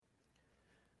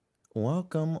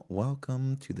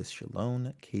Welcome to the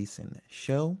Shalom Kaysen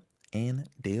Show and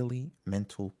Daily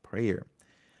Mental Prayer.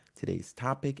 Today's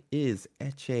topic is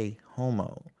Ecce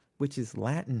Homo, which is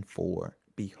Latin for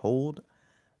Behold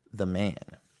the Man.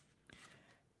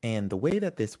 And the way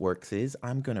that this works is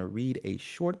I'm going to read a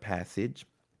short passage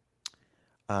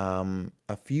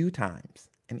a few times.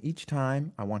 And each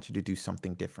time I want you to do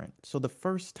something different. So the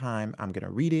first time I'm going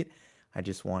to read it, I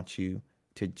just want you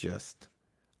to just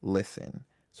listen.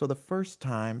 So the first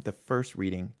time, the first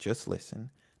reading, just listen.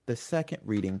 The second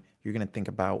reading, you're going to think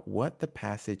about what the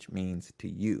passage means to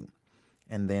you.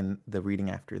 And then the reading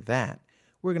after that,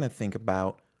 we're going to think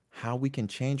about how we can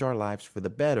change our lives for the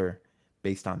better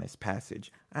based on this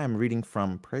passage. I am reading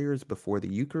from Prayers Before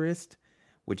the Eucharist,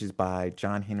 which is by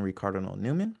John Henry Cardinal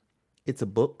Newman. It's a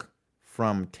book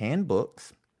from Tan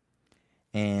Books.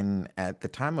 And at the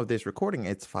time of this recording,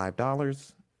 it's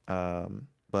 $5.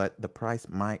 But the price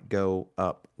might go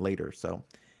up later. So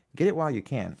get it while you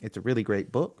can. It's a really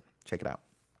great book. Check it out.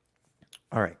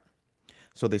 All right.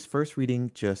 So this first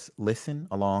reading, just listen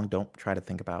along. Don't try to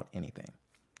think about anything.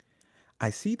 I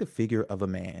see the figure of a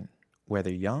man,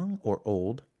 whether young or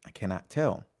old, I cannot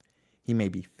tell. He may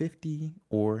be 50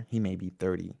 or he may be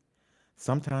 30.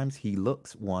 Sometimes he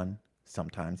looks one,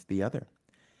 sometimes the other.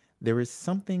 There is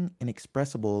something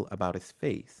inexpressible about his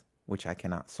face, which I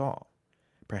cannot solve.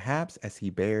 Perhaps as he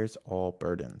bears all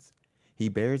burdens, he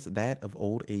bears that of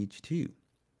old age too.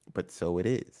 But so it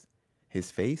is.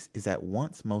 His face is at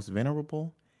once most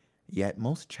venerable, yet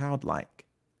most childlike,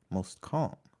 most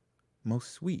calm,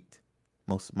 most sweet,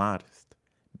 most modest,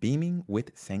 beaming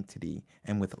with sanctity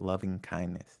and with loving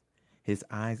kindness. His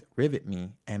eyes rivet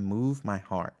me and move my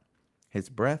heart. His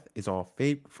breath is all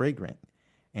fragrant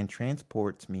and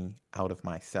transports me out of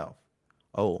myself.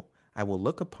 Oh, I will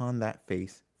look upon that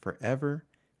face forever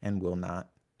and will not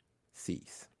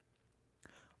cease.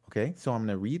 Okay, so I'm going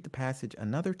to read the passage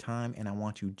another time and I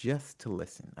want you just to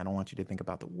listen. I don't want you to think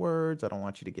about the words. I don't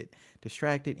want you to get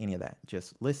distracted, any of that.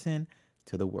 Just listen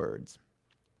to the words.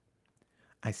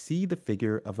 I see the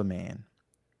figure of a man.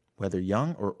 Whether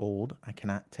young or old, I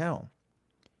cannot tell.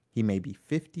 He may be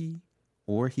 50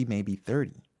 or he may be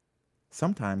 30.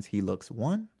 Sometimes he looks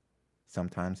one,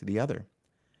 sometimes the other.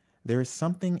 There is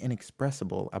something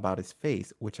inexpressible about his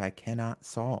face which I cannot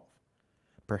solve.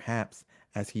 Perhaps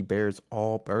as he bears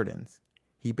all burdens,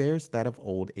 he bears that of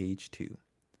old age too.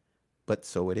 But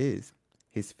so it is.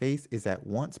 His face is at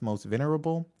once most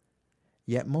venerable,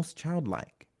 yet most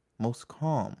childlike, most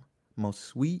calm, most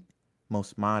sweet,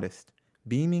 most modest,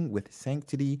 beaming with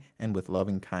sanctity and with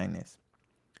loving kindness.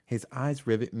 His eyes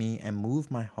rivet me and move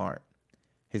my heart.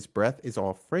 His breath is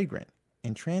all fragrant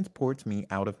and transports me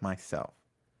out of myself.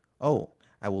 Oh,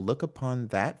 I will look upon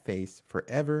that face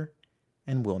forever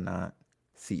and will not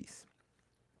cease.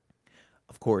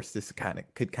 Of course, this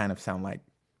could kind of sound like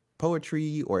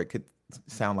poetry, or it could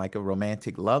sound like a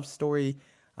romantic love story,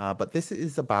 but this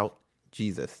is about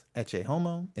Jesus. Ecce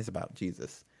Homo is about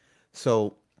Jesus.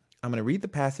 So I'm going to read the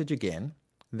passage again.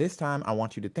 This time, I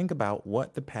want you to think about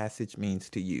what the passage means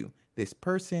to you. This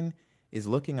person is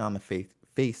looking on the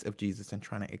face of Jesus and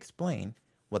trying to explain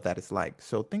what that is like.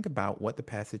 So think about what the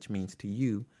passage means to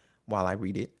you while I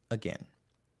read it again.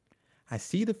 I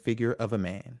see the figure of a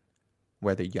man.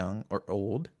 Whether young or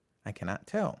old, I cannot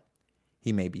tell.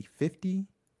 He may be 50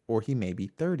 or he may be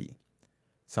 30.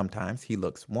 Sometimes he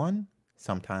looks one,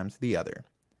 sometimes the other.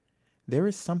 There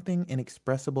is something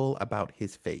inexpressible about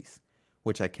his face,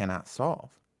 which I cannot solve.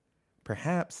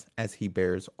 Perhaps as he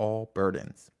bears all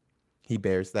burdens, he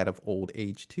bears that of old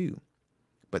age too.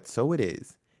 But so it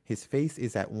is. His face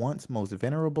is at once most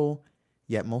venerable,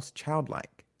 yet most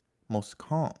childlike, most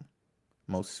calm,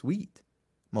 most sweet,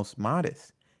 most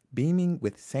modest, beaming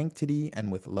with sanctity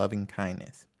and with loving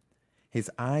kindness.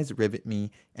 His eyes rivet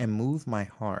me and move my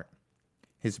heart.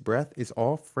 His breath is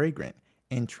all fragrant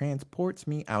and transports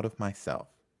me out of myself.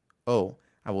 Oh,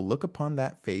 I will look upon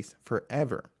that face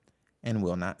forever and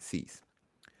will not cease.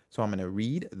 So I'm going to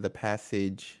read the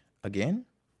passage again,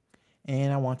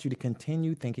 and I want you to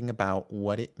continue thinking about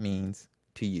what it means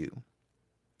to you.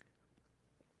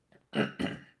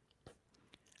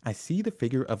 I see the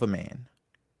figure of a man.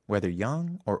 Whether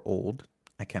young or old,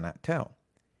 I cannot tell.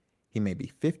 He may be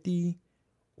 50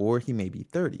 or he may be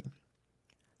 30.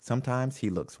 Sometimes he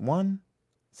looks one,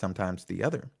 sometimes the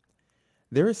other.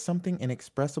 There is something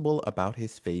inexpressible about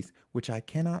his face which I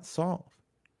cannot solve.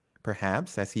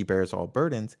 Perhaps as he bears all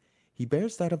burdens, he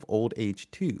bears that of old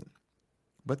age too.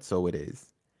 But so it is.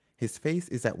 His face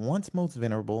is at once most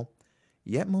venerable,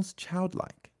 yet most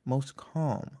childlike, most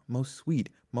calm, most sweet,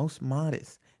 most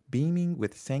modest, beaming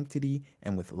with sanctity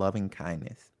and with loving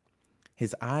kindness.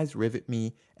 His eyes rivet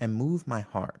me and move my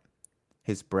heart.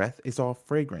 His breath is all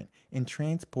fragrant and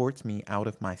transports me out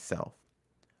of myself.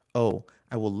 Oh,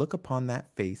 I will look upon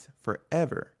that face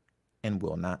forever and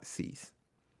will not cease.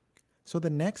 So,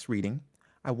 the next reading,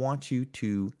 I want you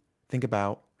to think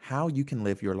about how you can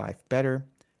live your life better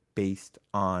based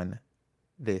on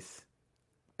this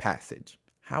passage.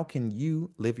 How can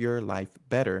you live your life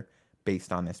better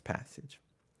based on this passage?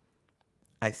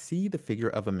 I see the figure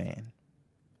of a man,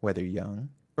 whether young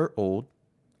or old,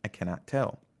 I cannot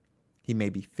tell. He may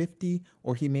be 50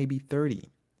 or he may be 30.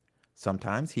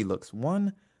 Sometimes he looks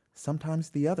one,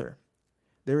 sometimes the other.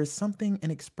 There is something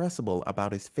inexpressible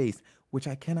about his face which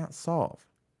I cannot solve.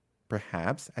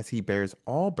 Perhaps, as he bears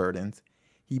all burdens,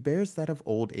 he bears that of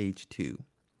old age too.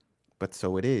 But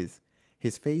so it is.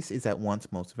 His face is at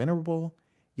once most venerable,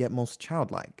 yet most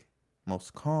childlike,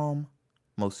 most calm,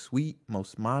 most sweet,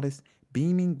 most modest,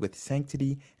 beaming with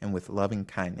sanctity and with loving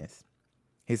kindness.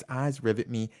 His eyes rivet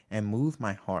me and move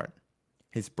my heart.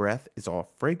 His breath is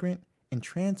all fragrant and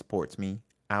transports me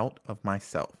out of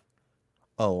myself.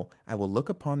 Oh, I will look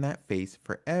upon that face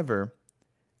forever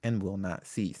and will not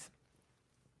cease.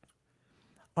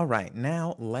 All right,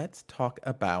 now let's talk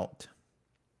about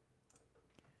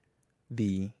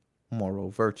the moral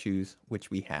virtues which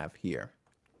we have here.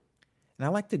 And I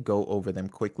like to go over them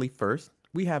quickly first.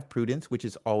 We have prudence, which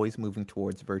is always moving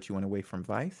towards virtue and away from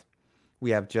vice.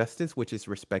 We have justice, which is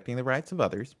respecting the rights of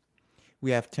others.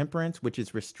 We have temperance, which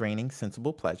is restraining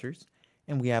sensible pleasures.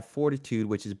 And we have fortitude,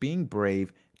 which is being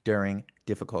brave during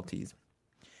difficulties.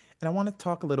 And I want to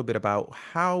talk a little bit about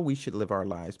how we should live our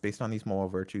lives based on these moral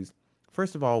virtues.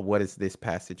 First of all, what does this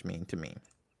passage mean to me?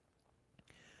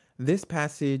 This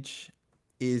passage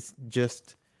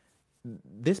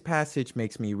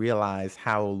makes me realize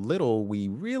how little we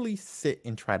really sit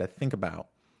and try to think about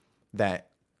that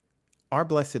our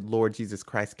blessed Lord Jesus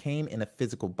Christ came in a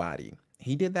physical body.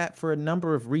 He did that for a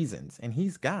number of reasons, and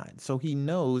he's God. So he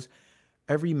knows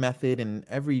every method and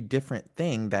every different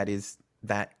thing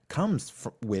that comes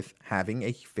with having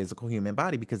a physical human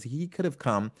body, because he could have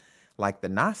come, like the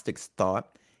Gnostics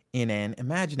thought, in an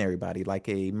imaginary body, like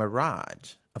a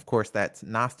mirage. Of course, that's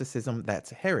Gnosticism, that's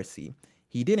heresy.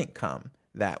 He didn't come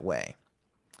that way.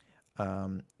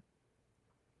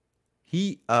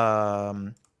 He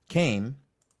came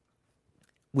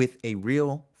with a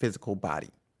real physical body.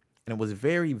 And it was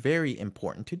very, very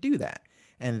important to do that.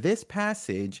 And this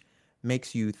passage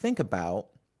makes you think about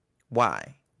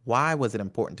why. Why was it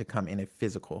important to come in a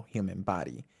physical human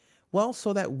body? Well,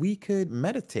 so that we could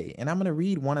meditate. And I'm going to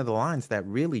read one of the lines that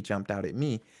really jumped out at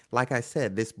me. Like I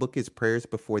said, this book is Prayers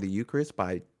Before the Eucharist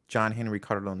by John Henry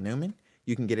Cardinal Newman.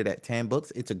 You can get it at Tan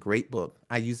Books. It's a great book.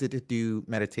 I use it to do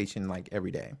meditation like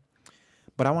every day.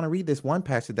 But I want to read this one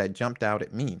passage that jumped out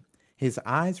at me. His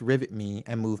eyes rivet me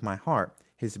and move my heart.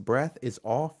 His breath is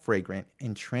all fragrant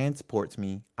and transports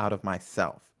me out of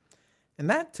myself. And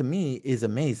that to me is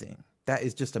amazing. That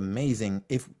is just amazing.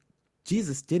 If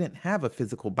Jesus didn't have a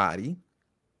physical body,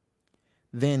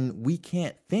 then we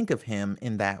can't think of him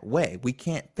in that way. We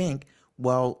can't think,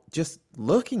 well, just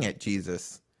looking at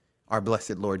Jesus, our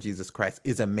blessed Lord Jesus Christ,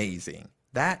 is amazing.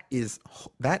 That is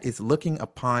looking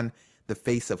upon the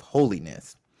face of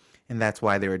holiness. And that's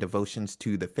why there are devotions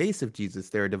to the face of Jesus.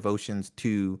 There are devotions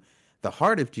to the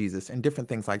heart of Jesus and different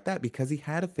things like that, because he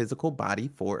had a physical body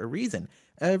for a reason.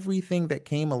 Everything that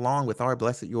came along with our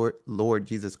blessed Lord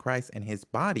Jesus Christ and his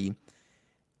body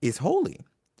is holy.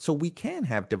 So we can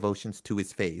have devotions to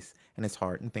his face and his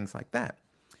heart and things like that.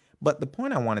 But the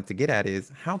point I wanted to get at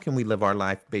is, how can we live our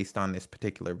life based on this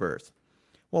particular verse?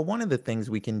 Well, one of the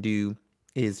things we can do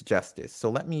is justice.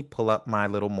 So let me pull up my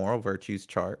little moral virtues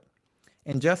chart.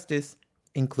 And justice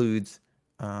includes,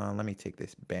 let me take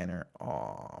this banner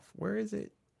off. Where is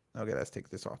it? Okay, let's take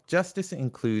this off. Justice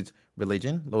includes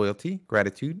religion, loyalty,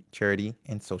 gratitude, charity,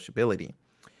 and sociability.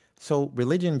 So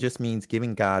religion just means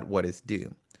giving God what is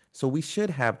due. So we should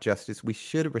have justice. We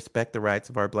should respect the rights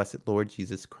of our blessed Lord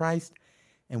Jesus Christ,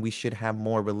 and we should have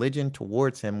more religion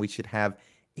towards him. We should have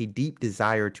a deep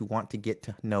desire to want to get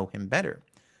to know him better.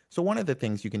 So one of the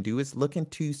things you can do is look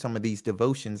into some of these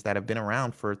devotions that have been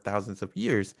around for thousands of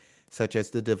years, such as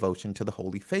the devotion to the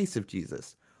Holy Face of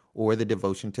Jesus, or the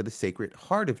devotion to the Sacred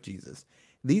Heart of Jesus.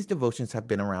 These devotions have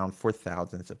been around for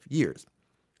thousands of years.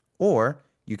 Or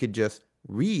you could just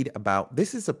read about,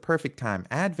 this is a perfect time.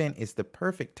 Advent is the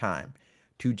perfect time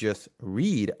to just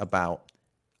read about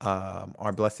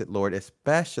our blessed Lord,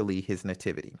 especially his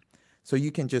nativity. So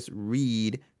you can just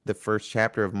read the first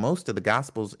chapter of most of the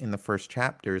Gospels. In the first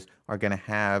chapters are going to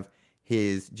have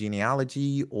his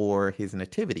genealogy or his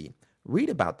nativity. Read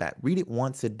about that. Read it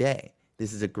once a day.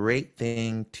 This is a great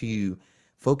thing to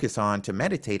focus on, to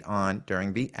meditate on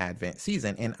during the Advent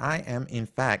season. And I am, in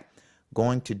fact,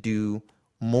 going to do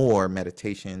more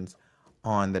meditations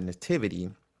on the Nativity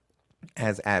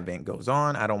as Advent goes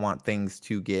on. I don't want things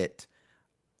to get,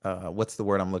 what's the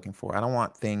word I'm looking for? I don't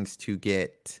want things to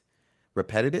get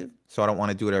repetitive, so I don't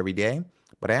want to do it every day.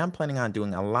 But I am planning on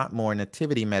doing a lot more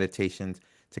Nativity meditations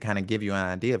to kind of give you an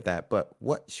idea of that. But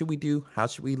what should we do? How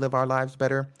should we live our lives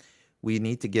better? We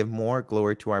need to give more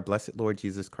glory to our blessed Lord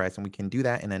Jesus Christ, and we can do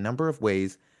that in a number of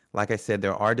ways. Like I said,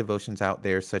 there are devotions out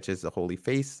there, such as the Holy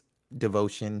Face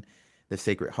devotion, the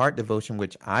Sacred Heart devotion,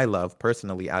 which I love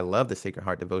personally. I love the Sacred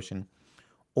Heart devotion.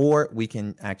 Or we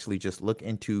can actually just look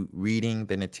into reading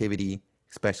the Nativity,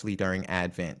 especially during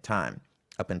Advent time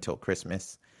up until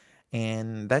Christmas.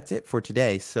 And that's it for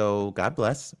today. So God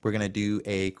bless. We're going to do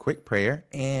a quick prayer,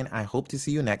 and I hope to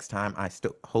see you next time. I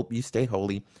still hope you stay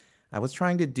holy. I was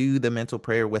trying to do the mental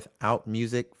prayer without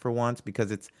music for once, because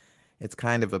it's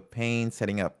kind of a pain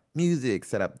setting up music,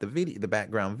 set up the video, the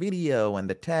background video and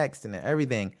the text and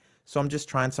everything. So I'm just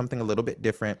trying something a little bit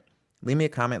different. Leave me a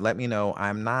comment. Let me know.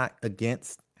 I'm not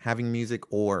against having music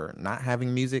or not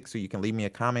having music, so you can leave me a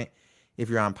comment. If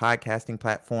you're on podcasting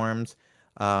platforms,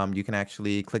 you can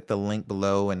actually click the link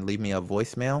below and leave me a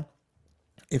voicemail.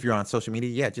 If you're on social media,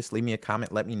 yeah, just leave me a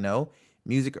comment. Let me know.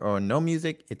 Music or no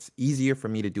music, it's easier for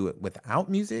me to do it without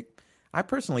music. I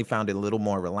personally found it a little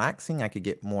more relaxing. I could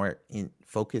get more in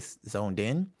focus, zoned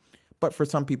in. But for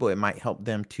some people, it might help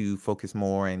them to focus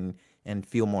more and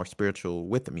feel more spiritual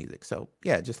with the music. So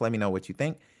yeah, just let me know what you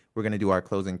think. We're going to do our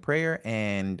closing prayer,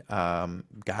 and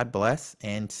God bless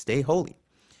and stay holy.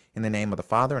 In the name of the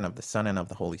Father, and of the Son, and of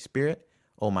the Holy Spirit.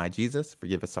 O my Jesus,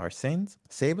 forgive us our sins,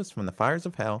 save us from the fires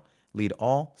of hell, lead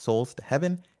all souls to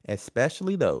heaven,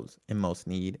 especially those in most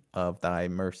need of thy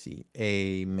mercy.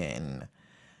 Amen.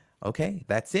 Okay,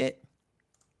 that's it.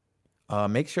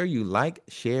 Make sure you like,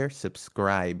 share,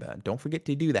 subscribe. Don't forget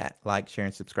to do that. Like, share,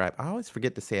 and subscribe. I always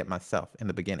forget to say it myself in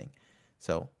the beginning.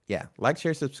 So yeah, like,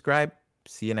 share, subscribe.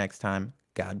 See you next time.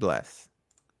 God bless.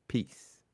 Peace.